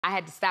I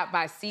had to stop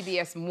by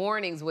CBS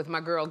Mornings with my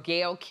girl,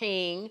 Gayle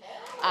King. Look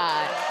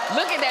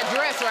at that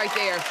dress right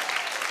there.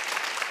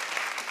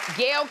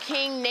 Gayle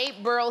King,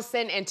 Nate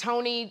Burleson, and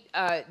Tony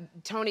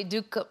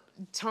Duca,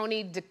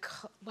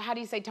 how do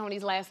you say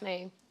Tony's last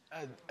name?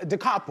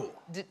 DeCopple.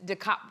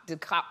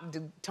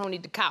 Tony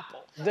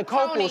DeCopple.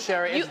 DeCopple,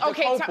 Sherri. It's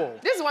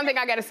DeCopple. This is one thing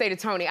I gotta say to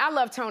Tony. I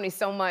love Tony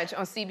so much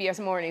on CBS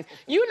Mornings.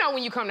 You know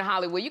when you come to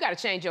Hollywood, you gotta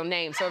change your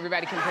name so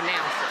everybody can pronounce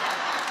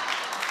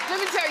it. Let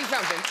me tell you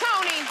something.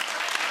 Tony,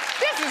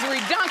 this is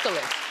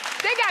redunculous.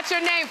 They got your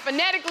name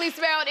phonetically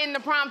spelled in the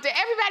prompter.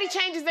 Everybody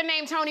changes their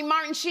name. Tony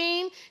Martin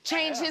Sheen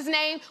changed his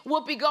name.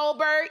 Whoopi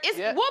Goldberg.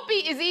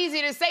 Whoopi is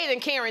easier to say than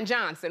Karen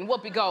Johnson.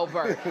 Whoopi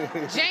Goldberg.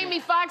 Jamie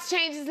Foxx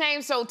changed his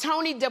name, so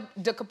Tony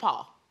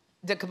DeCopple.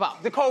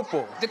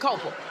 DeCopple.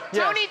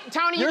 Yes.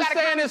 Tony, you You're gotta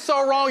saying it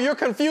so wrong. You're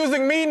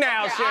confusing me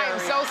now, Sherri. I am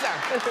so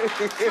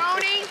sorry.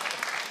 Tony,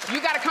 you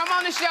gotta come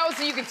on the show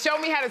so you can show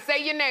me how to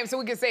say your name so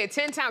we can say it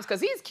 10 times, because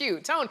he's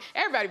cute. Tony,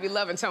 everybody be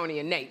loving Tony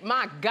and Nate.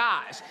 My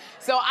gosh.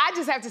 So I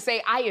just have to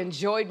say I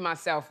enjoyed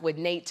myself with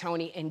Nate,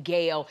 Tony, and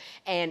Gayle.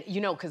 And you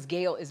know, because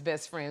Gayle is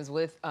best friends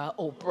with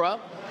Oprah.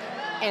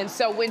 And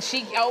so when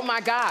oh my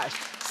gosh.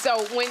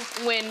 So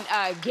when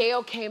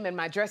Gayle came in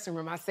my dressing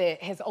room, I said,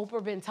 has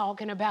Oprah been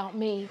talking about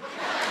me?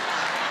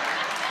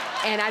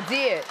 And I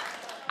did.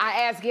 I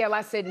asked Gayle,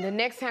 I said, the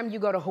next time you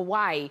go to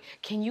Hawaii,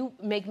 can you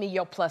make me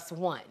your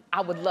 +1?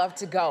 I would love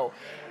to go.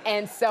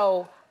 And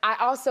so I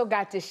also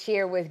got to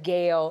share with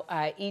Gayle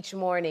each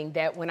morning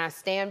that when I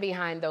stand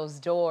behind those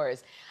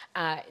doors,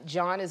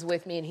 John is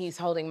with me and he's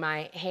holding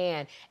my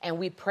hand, and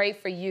we pray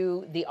for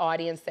you, the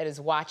audience that is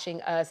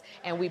watching us,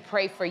 and we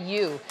pray for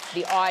you,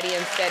 the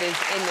audience that is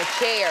in the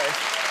chairs.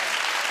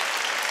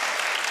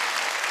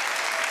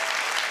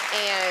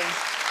 And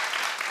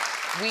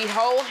we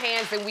hold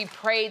hands and we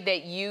pray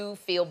that you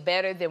feel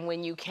better than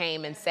when you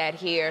came and sat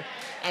here,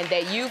 and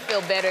that you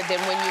feel better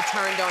than when you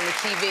turned on the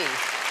TV.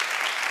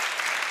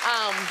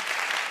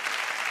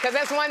 Because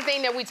that's one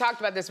thing that we talked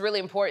about that's really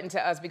important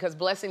to us, because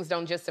blessings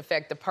don't just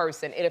affect the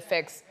person, it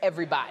affects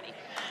everybody.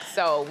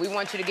 So we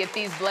want you to get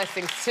these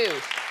blessings too.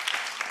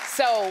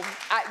 So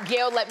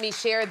Gayle let me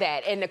share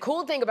that. And the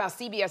cool thing about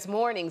CBS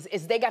Mornings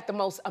is they got the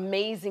most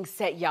amazing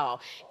set, y'all.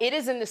 It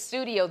is in the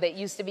studio that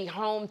used to be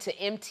home to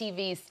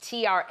MTV's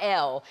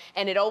TRL,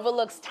 and it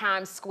overlooks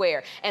Times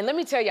Square. And let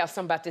me tell y'all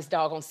something about this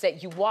doggone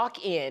set. You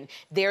walk in,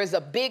 there's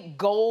a big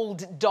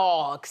gold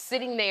dog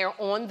sitting there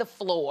on the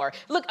floor.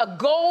 Look, a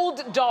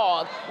gold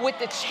dog with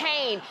the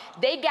chain.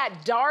 They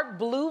got dark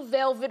blue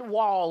velvet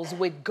walls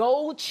with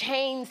gold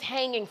chains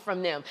hanging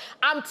from them.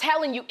 I'm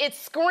telling you, it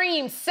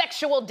screams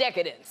sexual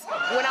decadence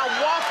when I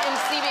walked in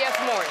CBS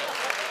Mornings.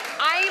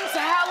 I am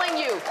telling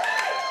you,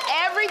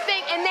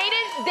 everything, and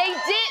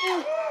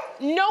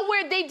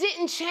they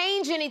didn't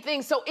change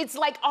anything, so it's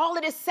like all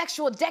of this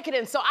sexual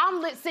decadence. So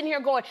I'm sitting here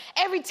going,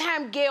 every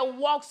time Gayle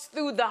walks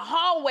through the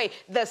hallway,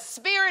 the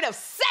spirit of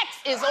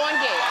sex is on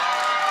Gayle.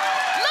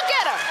 Look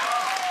at her.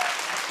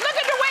 Look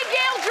at the way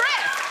Gayle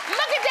dressed.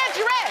 Look at that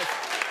dress.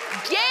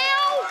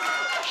 Gayle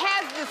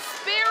has the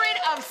spirit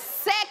of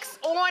sex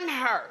on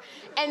her.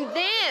 And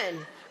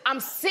then I'm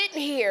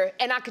sitting here,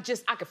 and I could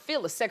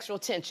feel the sexual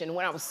tension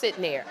when I was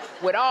sitting there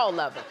with all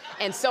of them.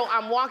 And so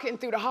I'm walking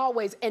through the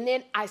hallways, and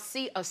then I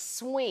see a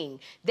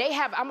swing. They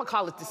have, I'm gonna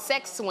call it the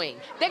sex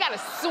swing. They got a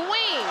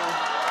swing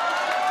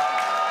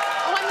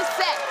on the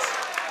set.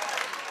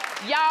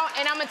 Y'all,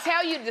 and I'm gonna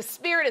tell you, the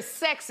spirit of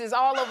sex is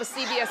all over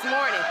CBS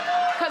Morning.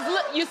 Because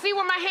look, you see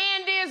where my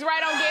hand is?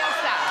 Right on Gayle's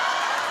side.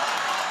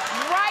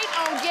 Right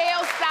on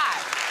Gayle's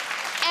side.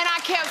 And I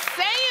kept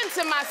saying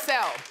to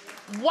myself,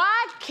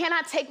 why can't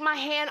I take my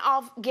hand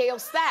off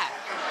Gayle's side?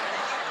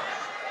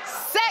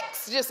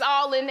 Sex just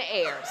all in the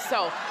air.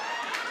 So,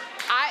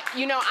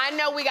 I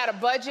know we got a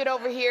budget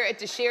over here at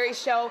the Sherri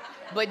Show,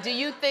 but do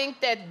you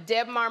think that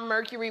Debmar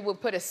Mercury would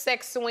put a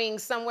sex swing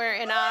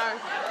somewhere on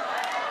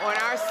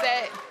our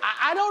set?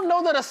 I don't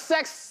know that a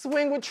sex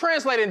swing would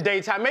translate in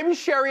daytime. Maybe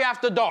Sherri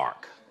After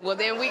Dark. Well,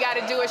 then we got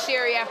to do a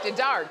Sherri After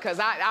Dark, because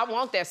I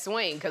want that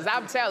swing, because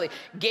I'm telling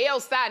you,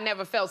 Gayle's side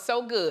never felt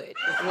so good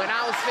when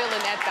I was feeling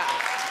that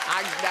thigh.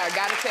 I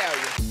got to tell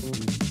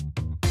you.